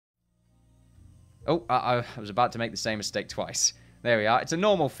Oh, I was about to make the same mistake twice. There we are. It's a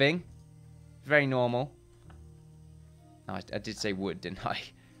normal thing. Very normal. Oh, I did say wood, didn't I?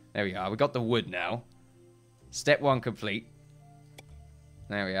 There we are. We got the wood now. Step 1 complete.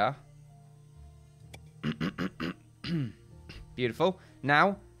 There we are. Beautiful.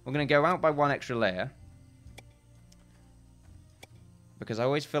 Now, we're going to go out by 1 extra layer. Because I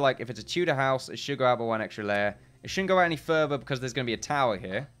always feel like if it's a Tudor house, it should go out by 1 extra layer. It shouldn't go out any further because there's going to be a tower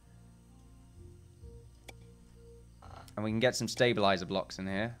here. And we can get some stabilizer blocks in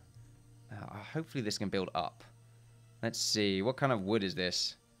here. Hopefully this can build up. Let's see. What kind of wood is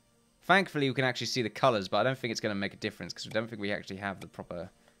this? Thankfully, we can actually see the colors, but I don't think it's going to make a difference because we don't think we actually have the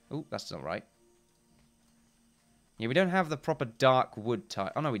proper... Oh, that's not right. Yeah, we don't have the proper dark wood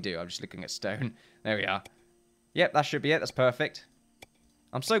type. Oh, no, we do. I'm just looking at stone. There we are. Yep, that should be it. That's perfect.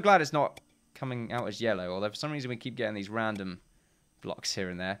 I'm so glad it's not coming out as yellow, although for some reason we keep getting these random blocks here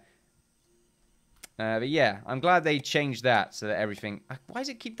and there. But yeah, I'm glad they changed that so that everything... Why does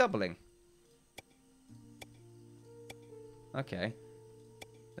it keep doubling? Okay.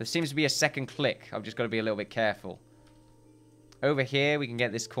 There seems to be a second click. I've just got to be a little bit careful. Over here, we can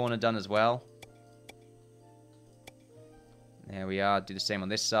get this corner done as well. There we are. Do the same on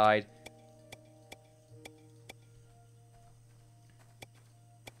this side.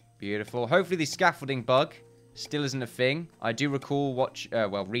 Beautiful. Hopefully the scaffolding bug still isn't a thing. I do recall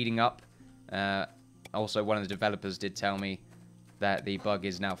reading up. Also, one of the developers did tell me that the bug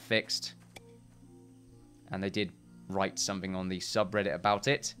is now fixed. And they did write something on the subreddit about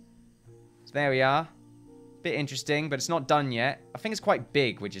it. So there we are. Bit interesting, but it's not done yet. I think it's quite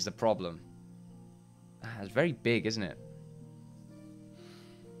big, which is the problem. It's very big, isn't it?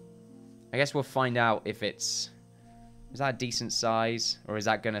 I guess we'll find out if it's... Is that a decent size? Or is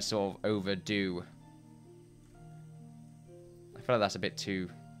that going to sort of overdo? I feel like that's a bit too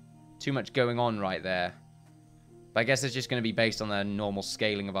much going on right there. But I guess it's just going to be based on the normal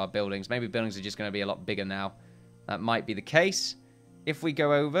scaling of our buildings. Maybe buildings are just going to be a lot bigger now. That might be the case. If we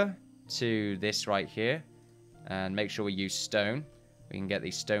go over to this right here and make sure we use stone, we can get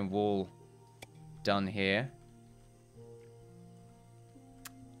the stone wall done here.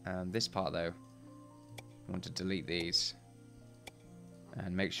 This part, though, I want to delete these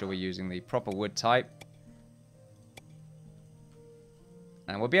and make sure we're using the proper wood type.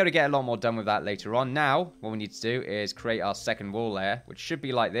 And we'll be able to get a lot more done with that later on. Now, what we need to do is create our second wall layer, which should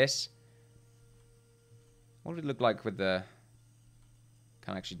be like this. What would it look like with the...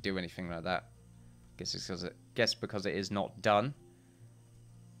 Can't actually do anything like that. Guess because it is not done.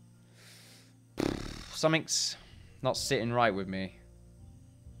 Something's not sitting right with me.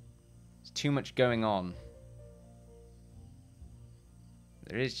 There's too much going on.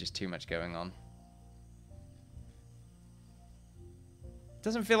 There is just too much going on.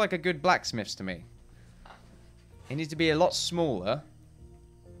 Doesn't feel like a good blacksmiths to me. It needs to be a lot smaller.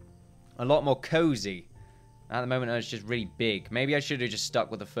 A lot more cozy. At the moment, it's just really big. Maybe I should have just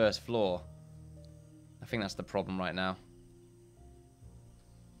stuck with the first floor. I think that's the problem right now.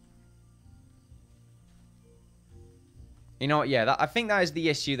 You know what? Yeah, I think that is the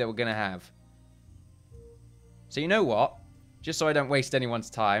issue that we're going to have. So you know what? Just so I don't waste anyone's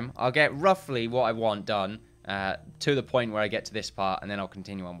time, I'll get roughly what I want done to the point where I get to this part, and then I'll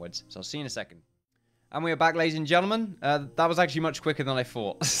continue onwards. So I'll see you in a second. And we are back, ladies and gentlemen. That was actually much quicker than I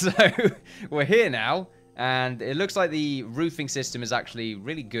thought. So we're here now. And it looks like the roofing system is actually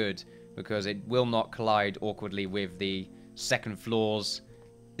really good because it will not collide awkwardly with the second floors.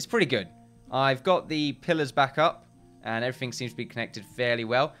 It's pretty good. I've got the pillars back up and everything seems to be connected fairly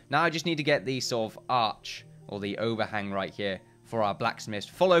well. Now I just need to get the sort of arch or the overhang right here for our blacksmiths,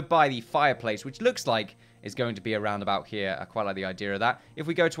 followed by the fireplace, which looks like is going to be around about here. I quite like the idea of that. If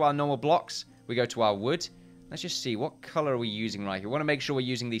we go to our normal blocks, we go to our wood. Let's just see, what color are we using right here? We want to make sure we're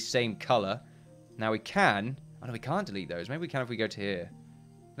using the same color. Now we can... Oh, no, we can't delete those. Maybe we can if we go to here.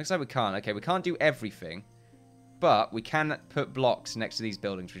 Looks like we can't. Okay, we can't do everything. But we can put blocks next to these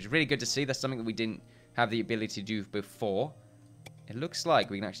buildings, which is really good to see. That's something that we didn't have the ability to do before. It looks like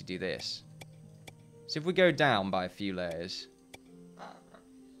we can actually do this. So if we go down by a few layers...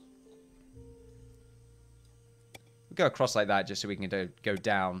 We'll go across like that just so we can go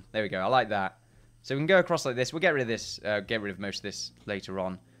down. There we go. I like that. So we can go across like this. We'll get rid of this. Get rid of most of this later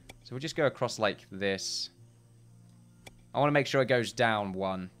on. So we'll just go across like this. I want to make sure it goes down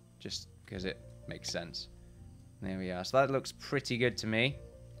one, just because it makes sense. There we are. So that looks pretty good to me.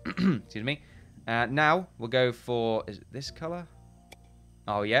 Excuse me. Now we'll go for... Is it this color?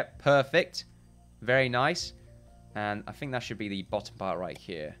 Oh, yeah. Perfect. Very nice. And I think that should be the bottom part right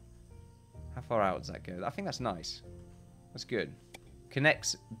here. How far out does that go? I think that's nice. That's good.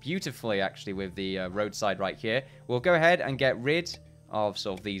 connects beautifully, actually, with the roadside right here. We'll go ahead and get rid of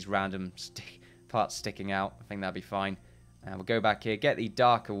sort of these random parts sticking out. I think that'll be fine. And we'll go back here, get the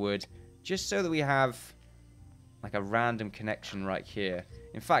darker wood, just so that we have like a random connection right here.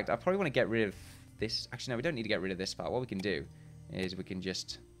 In fact, I probably want to get rid of this. Actually, no, we don't need to get rid of this part. What we can do is we can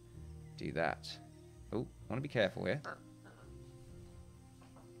just do that. Oh, I want to be careful here.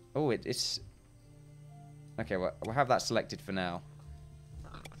 Oh, it's... Okay, well, we'll have that selected for now.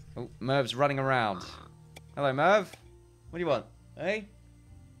 Oh, Merv's running around. Hello, Merv. What do you want? Hey?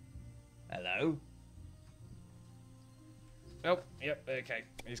 Hello? Oh, yep, okay.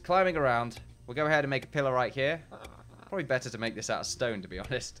 He's climbing around. We'll go ahead and make a pillar right here. Probably better to make this out of stone, to be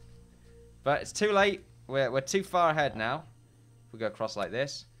honest. But it's too late. We're too far ahead now. We'll go across like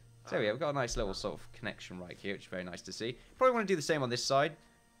this. So yeah, we've got a nice little sort of connection right here, which is very nice to see. Probably want to do the same on this side.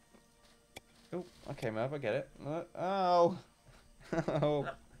 Oh, okay, Merv, I get it. Oh. Oh.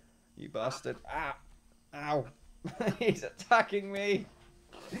 You bastard. Ah. Ow. He's attacking me.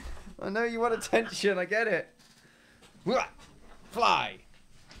 I know you want attention, I get it. Fly.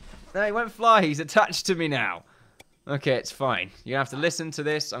 No, he won't fly. He's attached to me now. Okay, it's fine. You have to listen to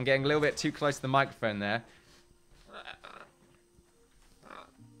this. I'm getting a little bit too close to the microphone there.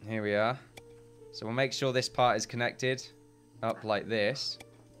 Here we are. So we'll make sure this part is connected up like this.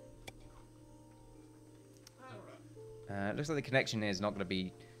 It looks like the connection here is not going to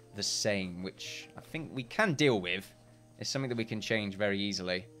be the same, which I think we can deal with. It's something that we can change very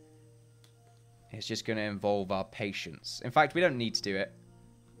easily. It's just going to involve our patience. In fact, we don't need to do it.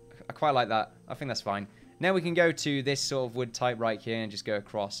 I quite like that. I think that's fine. Now we can go to this sort of wood type right here and just go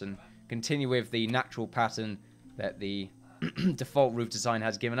across and continue with the natural pattern that the default roof design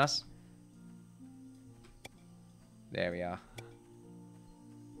has given us. There we are.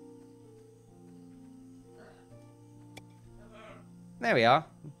 There we are.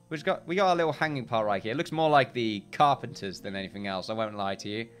 We got a little hanging part right here. It looks more like the carpenters than anything else. I won't lie to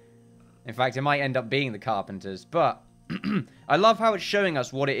you. In fact, it might end up being the carpenters. But I love how it's showing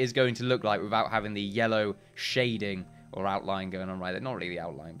us what it is going to look like without having the yellow shading or outline going on right there. Not really the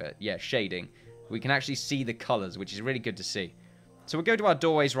outline, but yeah, shading. We can actually see the colors, which is really good to see. So we'll go to our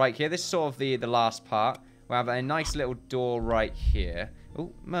doorways right here. This is sort of the last part. We'll have a nice little door right here.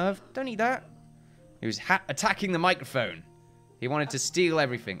 Oh, Merv, don't eat that. He was attacking the microphone. He wanted to steal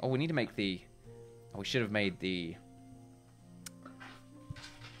everything. Oh, we need to make the... Oh, we should have made the...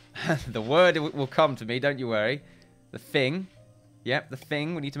 The word will come to me, don't you worry. The thing. Yep, the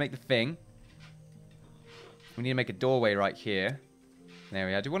thing. We need to make the thing. We need to make a doorway right here. There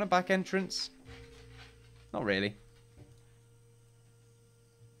we are. Do you want a back entrance? Not really.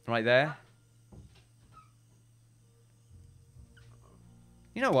 Right there.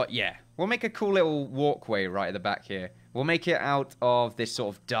 You know what? Yeah. We'll make a cool little walkway right at the back here. We'll make it out of this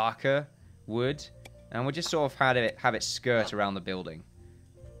sort of darker wood. And we'll just sort of have it skirt around the building.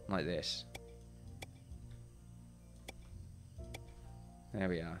 Like this. There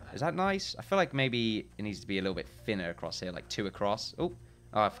we are. Is that nice? I feel like maybe it needs to be a little bit thinner across here. Like 2 across. Oh,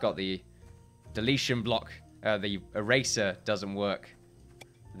 I forgot the deletion block. The eraser doesn't work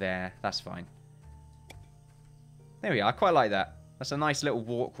there. That's fine. There we are. I quite like that. That's a nice little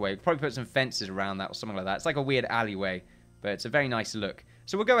walkway. Probably put some fences around that or something like that. It's like a weird alleyway, but it's a very nice look.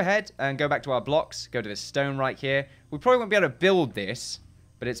 So we'll go ahead and go back to our blocks. Go to this stone right here. We probably won't be able to build this,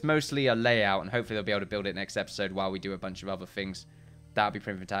 but it's mostly a layout, and hopefully they'll be able to build it next episode while we do a bunch of other things. That would be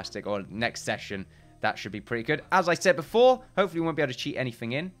pretty fantastic. Or next session, that should be pretty good. As I said before, hopefully we won't be able to cheat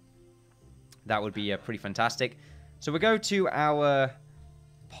anything in. That would be pretty fantastic. So we'll go to our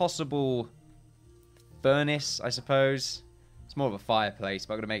possible furnace, I suppose. It's more of a fireplace,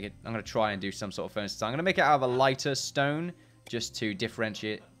 but I'm going to try and do some sort of furnace design. I'm going to make it out of a lighter stone, just to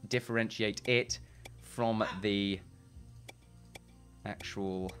differentiate it from the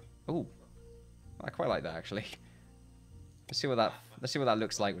actual... Oh, I quite like that, actually. Let's see what that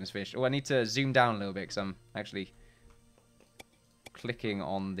looks like when it's finished. Oh, I need to zoom down a little bit because I'm actually clicking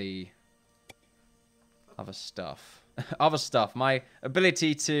on the other stuff. Other stuff. My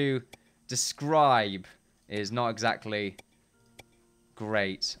ability to describe is not exactly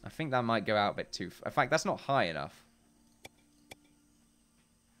great. I think that might go out a bit too... In fact, that's not high enough.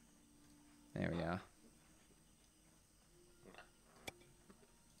 There we are.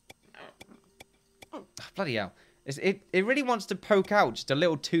 Oh, bloody hell. It really wants to poke out just a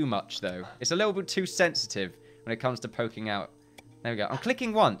little too much, though. It's a little bit too sensitive when it comes to poking out. There we go. I'm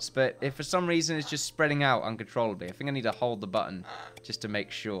clicking once, but if for some reason it's just spreading out uncontrollably, I think I need to hold the button just to make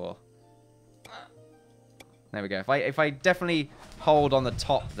sure. There we go. If I definitely hold on the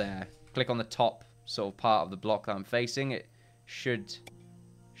top there, click on the top sort of part of the block that I'm facing, it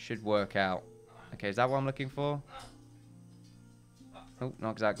should work out. Okay, is that what I'm looking for? Oh,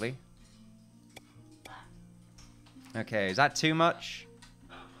 not exactly. Okay, is that too much?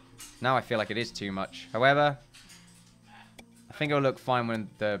 Now I feel like it is too much. However, I think it'll look fine when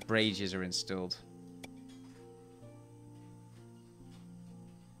the braziers are installed.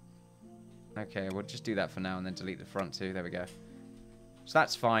 Okay, we'll just do that for now and then delete the front too. There we go. So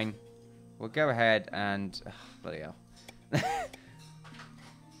that's fine. We'll go ahead and... Ugh, bloody hell.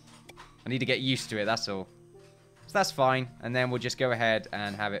 I need to get used to it, that's all. So that's fine. And then we'll just go ahead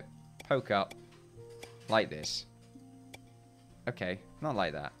and have it poke up like this. Okay, not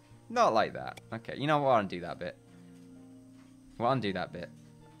like that. Not like that. Okay, you know what? I'll undo that bit. We'll undo that bit.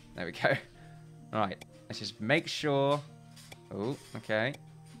 There we go. Alright, let's just make sure... Oh, okay.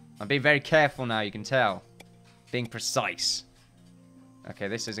 I'm being very careful now, you can tell. Being precise. Okay,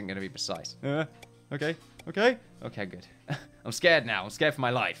 this isn't going to be precise. Okay, okay. Okay, good. I'm scared now. I'm scared for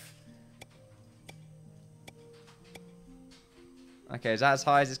my life. Okay, is that as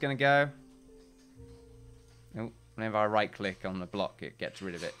high as it's going to go? Oh, whenever I right-click on the block, it gets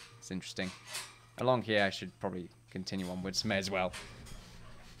rid of it. It's interesting. Along here, I should probably continue onwards. May as well.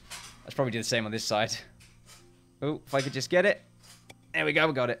 Let's probably do the same on this side. Oh, if I could just get it. There we go,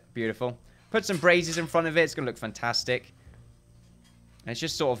 we got it. Beautiful. Put some braziers in front of it. It's going to look fantastic. And it's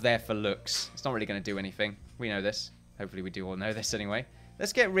just sort of there for looks. It's not really going to do anything. We know this. Hopefully we do all know this anyway.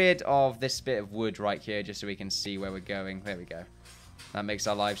 Let's get rid of this bit of wood right here just so we can see where we're going. There we go. That makes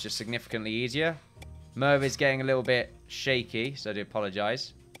our lives just significantly easier. Merv is getting a little bit shaky, so I do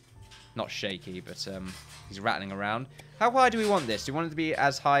apologise. Not shaky, but he's rattling around. How high do we want this? Do we want it to be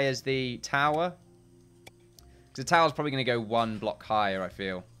as high as the tower? Because the tower's probably going to go one block higher, I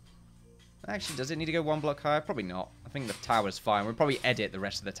feel. Actually, does it need to go one block higher? Probably not. I think the tower's fine. We'll probably edit the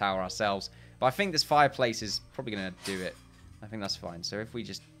rest of the tower ourselves. But I think this fireplace is probably going to do it. I think that's fine. So if we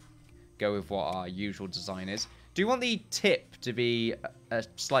just go with what our usual design is. Do you want the tip to be a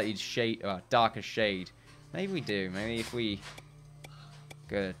slightly darker shade? Maybe we do. Maybe if we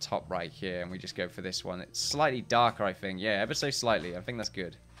go to the top right here and we just go for this one. It's slightly darker, I think. Yeah, ever so slightly. I think that's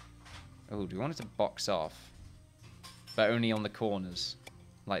good. Oh, do we want it to box off? But only on the corners.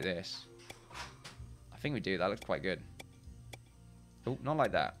 Like this. I think we do. That looks quite good. Oh, not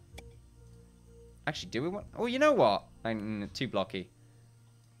like that. Actually, do we want... Oh, you know what? Too blocky.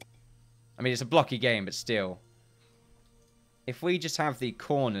 I mean, it's a blocky game, but still. If we just have the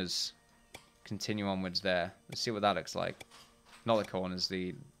corners continue onwards there. Let's see what that looks like. Not the corners,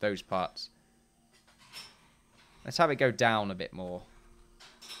 those parts. Let's have it go down a bit more.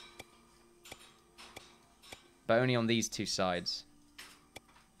 But only on these two sides.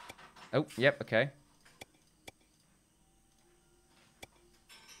 Oh, yep, okay.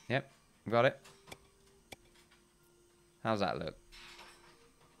 Yep, got it. How's that look?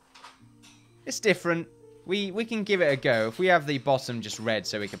 It's different. We can give it a go. If we have the bottom just red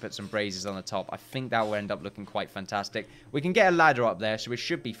so we can put some braziers on the top, I think that will end up looking quite fantastic. We can get a ladder up there, so we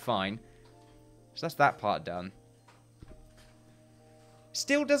should be fine. So that's that part done.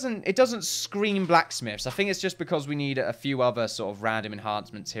 Still doesn't scream Blacksmiths. I think it's just because we need a few other sort of random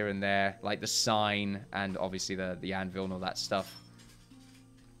enhancements here and there, like the sign and obviously the anvil and all that stuff.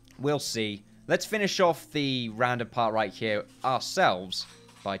 We'll see. Let's finish off the random part right here ourselves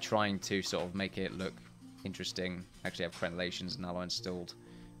by trying to sort of make it look interesting. Actually have crenellations and alloy installed.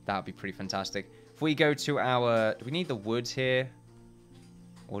 That would be pretty fantastic. If we go to our... Do we need the wood here?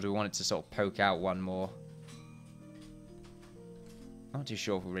 Or do we want it to sort of poke out one more? Not too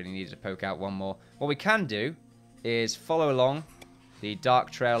sure if we really needed to poke out one more. What we can do is follow along the dark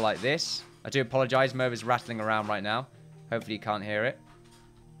trail like this. I do apologise, Merv is rattling around right now. Hopefully you can't hear it.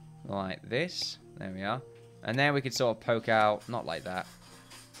 Like this. There we are. And then we could sort of poke out, not like that.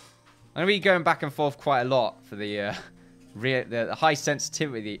 I'm going to be going back and forth quite a lot for the high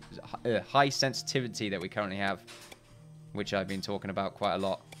sensitivity that we currently have, which I've been talking about quite a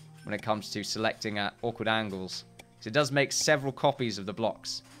lot when it comes to selecting at awkward angles. So it does make several copies of the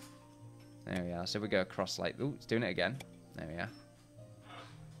blocks. There we are. So we go across like... Ooh, it's doing it again. There we are.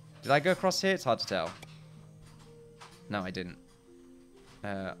 Did I go across here? It's hard to tell. No, I didn't.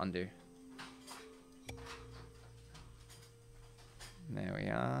 Undo. There we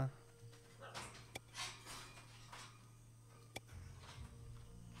are.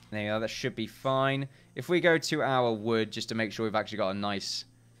 There we are. That should be fine. If we go to our wood, just to make sure we've actually got a nice...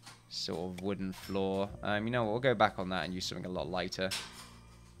 sort of wooden floor. You know what? We'll go back on that and use something a lot lighter.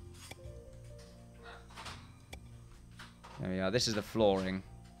 There we are. This is the flooring.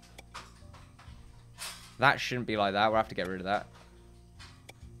 That shouldn't be like that. We'll have to get rid of that.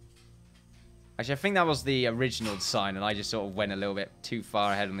 Actually, I think that was the original design, and I just sort of went a little bit too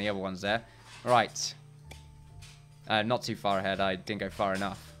far ahead on the other ones there. Right. Not too far ahead. I didn't go far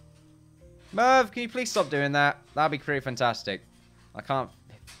enough. Merv, can you please stop doing that? That'd be pretty fantastic. I can't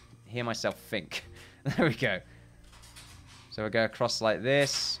hear myself think. There we go. So we'll go across like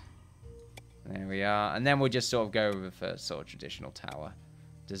this. There we are. And then we'll just sort of go with a sort of traditional tower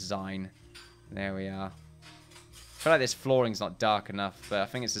design. There we are. I feel like this flooring's not dark enough, but I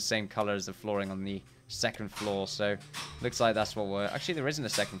think it's the same color as the flooring on the second floor, so looks like that's what we're... Actually, there isn't a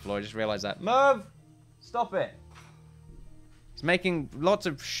second floor. I just realized that. Merv! Stop it! It's making lots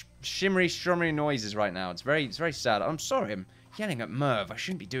of shimmery, strummery noises right now. It's very sad. I'm sorry. I'm yelling at Merv. I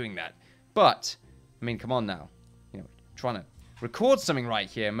shouldn't be doing that. But, I mean, come on now. You know, trying to record something right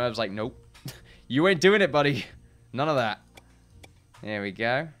here. Merv's like, nope. You ain't doing it, buddy. None of that. There we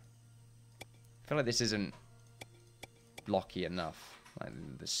go. I feel like this isn't blocky enough. Like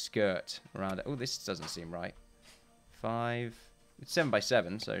the skirt around it. Oh, this doesn't seem right. 5. It's 7 by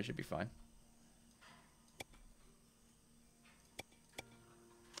 7, so it should be fine.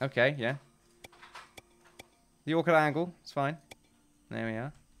 Okay, yeah. The awkward angle. It's fine. There we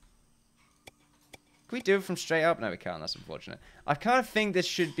are. Can we do it from straight up? No, we can't. That's unfortunate. I kind of think this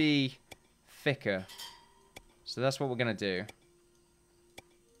should be thicker. So that's what we're going to do.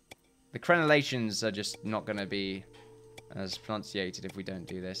 The crenellations are just not going to be as pronunciated if we don't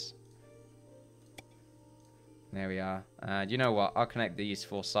do this. There we are. You know what? I'll connect these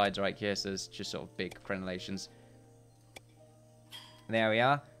 4 sides right here so there's just sort of big crenellations. There we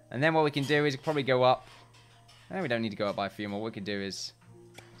are. And then what we can do is probably go up. We don't need to go up by a few more. What we can do is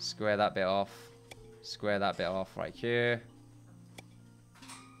square that bit off. Square that bit off right here.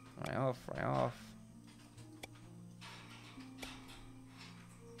 Right off, right off.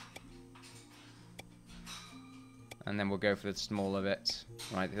 And then we'll go for the smaller bit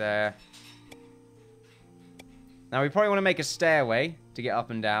right there. Now we probably want to make a stairway to get up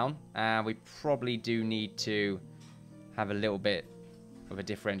and down. And we probably do need to have a little bit of a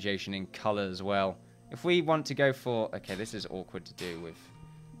differentiation in color as well. If we want to go for... Okay, this is awkward to do with...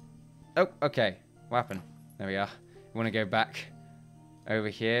 Oh, okay. What happened? There we are. We want to go back over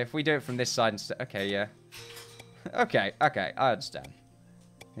here. If we do it from this side instead... Okay, yeah. Okay, I understand.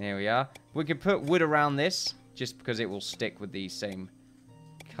 There we are. We could put wood around this, just because it will stick with the same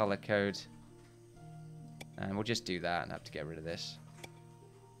color code. And we'll just do that and have to get rid of this.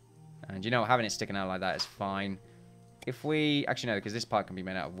 And you know, having it sticking out like that is fine. If we... Actually, no, because this part can be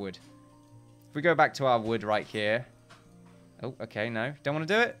made out of wood. If we go back to our wood right here... Oh, okay, no. Don't want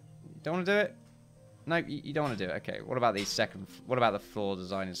to do it? Don't want to do it? No, you don't want to do it. Okay, what about the second... What about the floor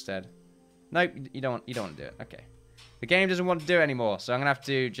design instead? No, you don't want to do it. Okay. The game doesn't want to do it anymore, so I'm going to have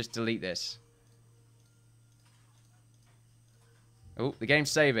to just delete this. Oh, the game's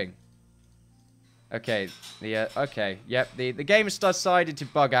saving. Okay, okay, yep, the game has decided to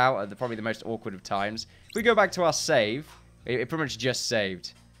bug out at probably the most awkward of times. If we go back to our save, it pretty much just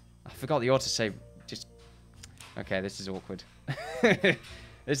saved. I forgot the autosave just... Okay, this is awkward.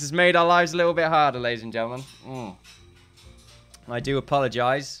 This has made our lives a little bit harder, ladies and gentlemen. I do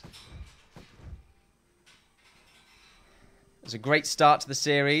apologize. It's a great start to the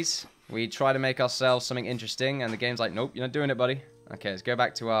series. We try to make ourselves something interesting, and the game's like, nope, you're not doing it, buddy. Okay, let's go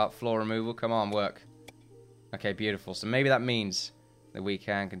back to our floor removal. Come on, work. Okay, beautiful. So maybe that means that we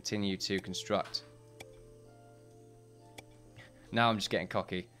can continue to construct. Now I'm just getting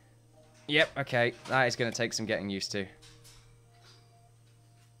cocky. Yep, okay. That is going to take some getting used to.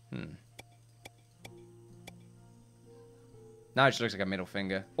 Now it just looks like a middle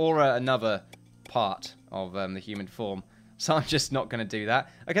finger. Or another part of the human form. So I'm just not going to do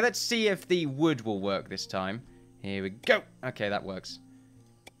that. Okay, let's see if the wood will work this time. Here we go. Okay, that works.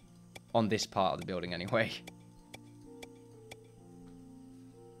 On this part of the building, anyway.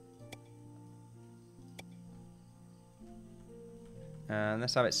 And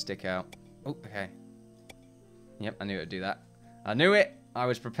let's have it stick out. Oh, okay. Yep, I knew it would do that. I knew it. I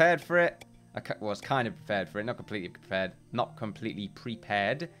was prepared for it. I was kind of prepared for it. Not completely prepared. Not completely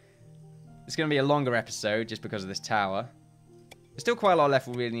prepared. It's going to be a longer episode just because of this tower. There's still quite a lot left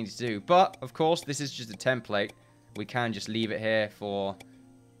we really need to do. But, of course, this is just a template. We can just leave it here for,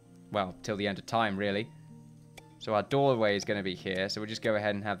 well, till the end of time, really. So our doorway is going to be here. So we'll just go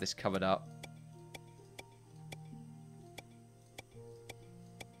ahead and have this covered up.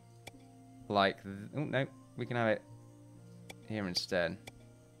 Like, oh, no. We can have it here instead.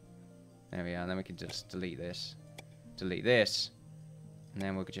 There we are. And then we can just delete this. Delete this. And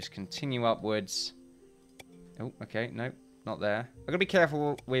then we could just continue upwards. Oh, okay. Nope. Not there. I've got to be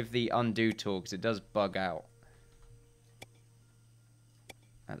careful with the undo tool because it does bug out.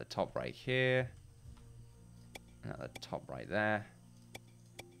 At the top right here. And at the top right there.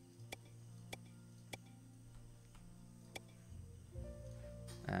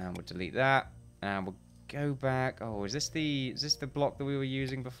 And we'll delete that. And we'll go back. Oh, is this the block that we were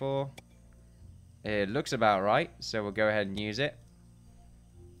using before? It looks about right, so we'll go ahead and use it.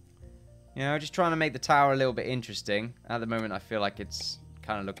 You know, just trying to make the tower a little bit interesting. At the moment, I feel like it's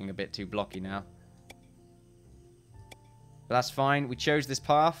kind of looking a bit too blocky now. But that's fine. We chose this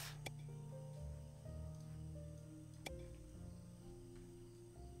path.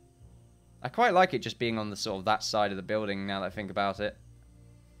 I quite like it just being on the sort of that side of the building now that I think about it.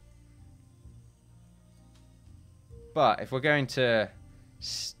 But if we're going to...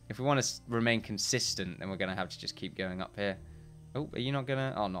 If we want to remain consistent, then we're going to have to just keep going up here. Oh, are you not going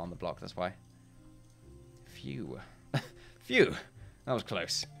to... Oh, not on the block, that's why. Phew. Phew. That was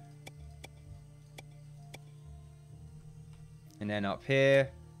close. And then up here,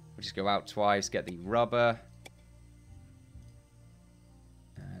 we'll just go out twice, get the rubber.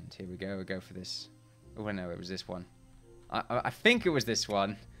 And here we go. We'll go for this. Oh, no, it was this one. I think it was this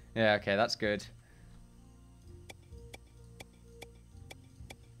one. Yeah, okay, that's good.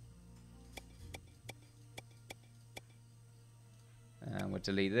 And we'll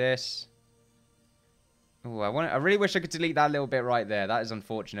delete this. Oh, I really wish I could delete that little bit right there. That is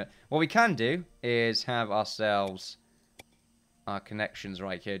unfortunate. What we can do is have ourselves our connections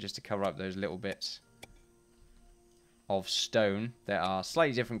right here just to cover up those little bits of stone that are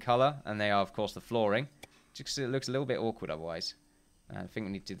slightly different color, and they are, of course, the flooring. Just 'cause it looks a little bit awkward otherwise. And I think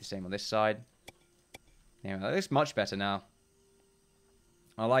we need to do the same on this side. Yeah, that looks much better now.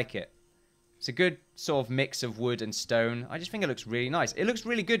 I like it. It's a good sort of mix of wood and stone. I just think it looks really nice. It looks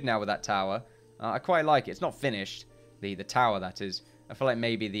really good now with that tower. I quite like it. It's not finished. The tower, that is. I feel like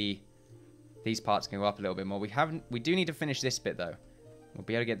maybe these parts can go up a little bit more. We do need to finish this bit, though. We'll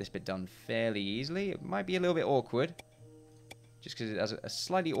be able to get this bit done fairly easily. It might be a little bit awkward. Just because it has a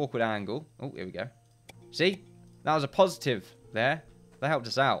slightly awkward angle. Oh, here we go. See? That was a positive there. That helped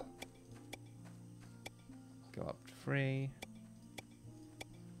us out. Go up 3.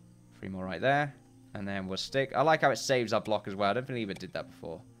 3 more right there. And then we'll stick. I like how it saves our block as well. I don't believe it did that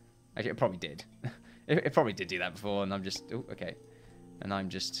before. Actually, it probably did. it probably did do that before, and I'm just... Oh, okay. And I'm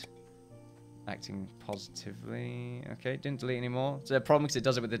just acting positively. Okay, didn't delete anymore. So the problem is it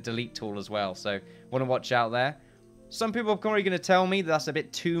does it with the delete tool as well, so want to watch out there. Some people are probably going to tell me that's a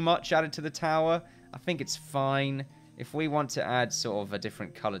bit too much added to the tower. I think it's fine. If we want to add sort of a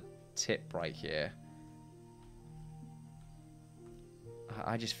different colored tip right here,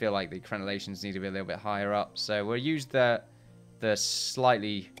 I just feel like the crenellations need to be a little bit higher up. So we'll use the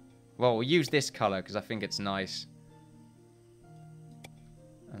slightly... Well, we'll use this color because I think it's nice.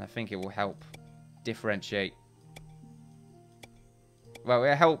 And I think it will help differentiate. Well,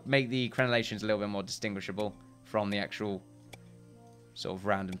 it'll help make the crenellations a little bit more distinguishable from the actual sort of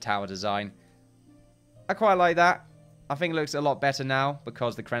random tower design. I quite like that. I think it looks a lot better now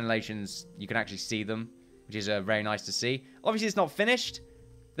because the crenellations, you can actually see them, which is very nice to see. Obviously, it's not finished.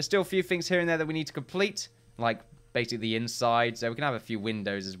 There's still a few things here and there that we need to complete, like basically the inside. So we can have a few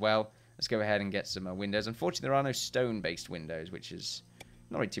windows as well. Let's go ahead and get some windows. Unfortunately, there are no stone-based windows, which is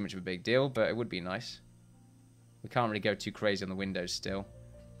not really too much of a big deal, but it would be nice. We can't really go too crazy on the windows still.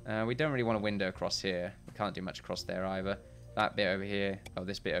 We don't really want a window across here. We can't do much across there either. That bit over here, oh,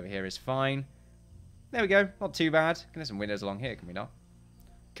 this bit over here is fine. There we go. Not too bad. Can have some windows along here, can we not?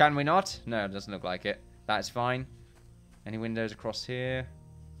 Can we not? No, it doesn't look like it. That's fine. Any windows across here?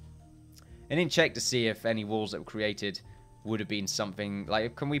 I didn't check to see if any walls that were created would have been something...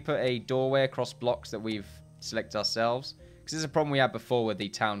 Like, can we put a doorway across blocks that we've selected ourselves? Because there's a problem we had before with the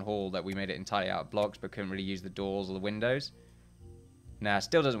town hall that we made it entirely out of blocks but couldn't really use the doors or the windows. Nah,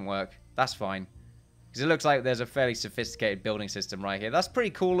 still doesn't work. That's fine. Because it looks like there's a fairly sophisticated building system right here. That's pretty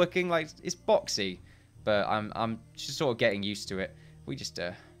cool looking. Like, it's boxy. But I'm just sort of getting used to it. We just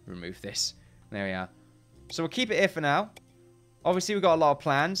remove this. There we are. So we'll keep it here for now. Obviously, we've got a lot of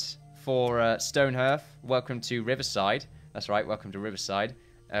plans for Stonehearth. Welcome to Riverside. That's right, welcome to Riverside.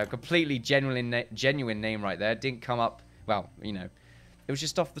 Completely genuine name right there. Didn't come up... Well, you know, it was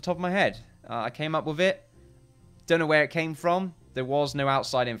just off the top of my head. I came up with it. Don't know where it came from. There was no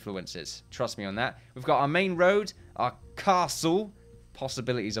outside influences. Trust me on that. We've got our main road, our castle.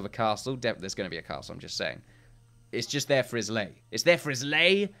 Possibilities of a castle. There's going to be a castle, I'm just saying. It's just there for Islay. It's there for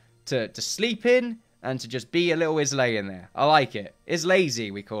Islay to sleep in and to just be a little Islay in there. I like it.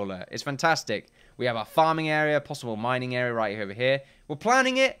 Islazy, we call her. It's fantastic. We have our farming area, possible mining area right over here. We're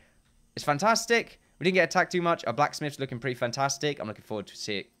planning it. It's fantastic. We didn't get attacked too much. Our blacksmith's looking pretty fantastic. I'm looking forward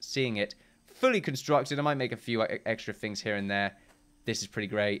to seeing it fully constructed. I might make a few extra things here and there. This is pretty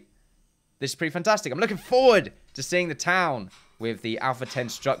great. This is pretty fantastic. I'm looking forward to seeing the town with the Alpha 10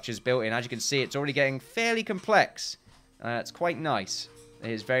 structures built in. As you can see, it's already getting fairly complex. It's quite nice. It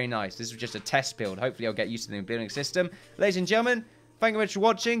is very nice. This is just a test build. Hopefully, I'll get used to the new building system. Ladies and gentlemen, thank you very much for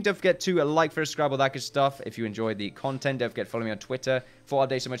watching. Don't forget to like, favorite, subscribe, all that good stuff. If you enjoyed the content, don't forget to follow me on Twitter for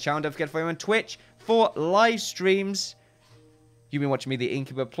updates on my channel. Don't forget to follow me on Twitch for live streams. You've been watching me, the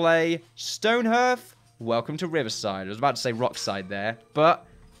Innkeeper, play Stonehearth. Welcome to Riverside. I was about to say Rockside there, but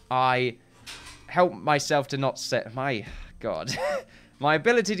I help myself to not say... My God. My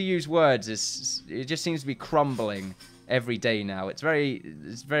ability to use words is... It just seems to be crumbling every day now. It's not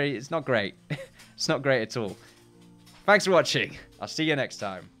great. It's not great at all. Thanks for watching. I'll see you next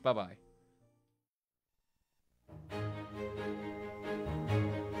time. Bye-bye.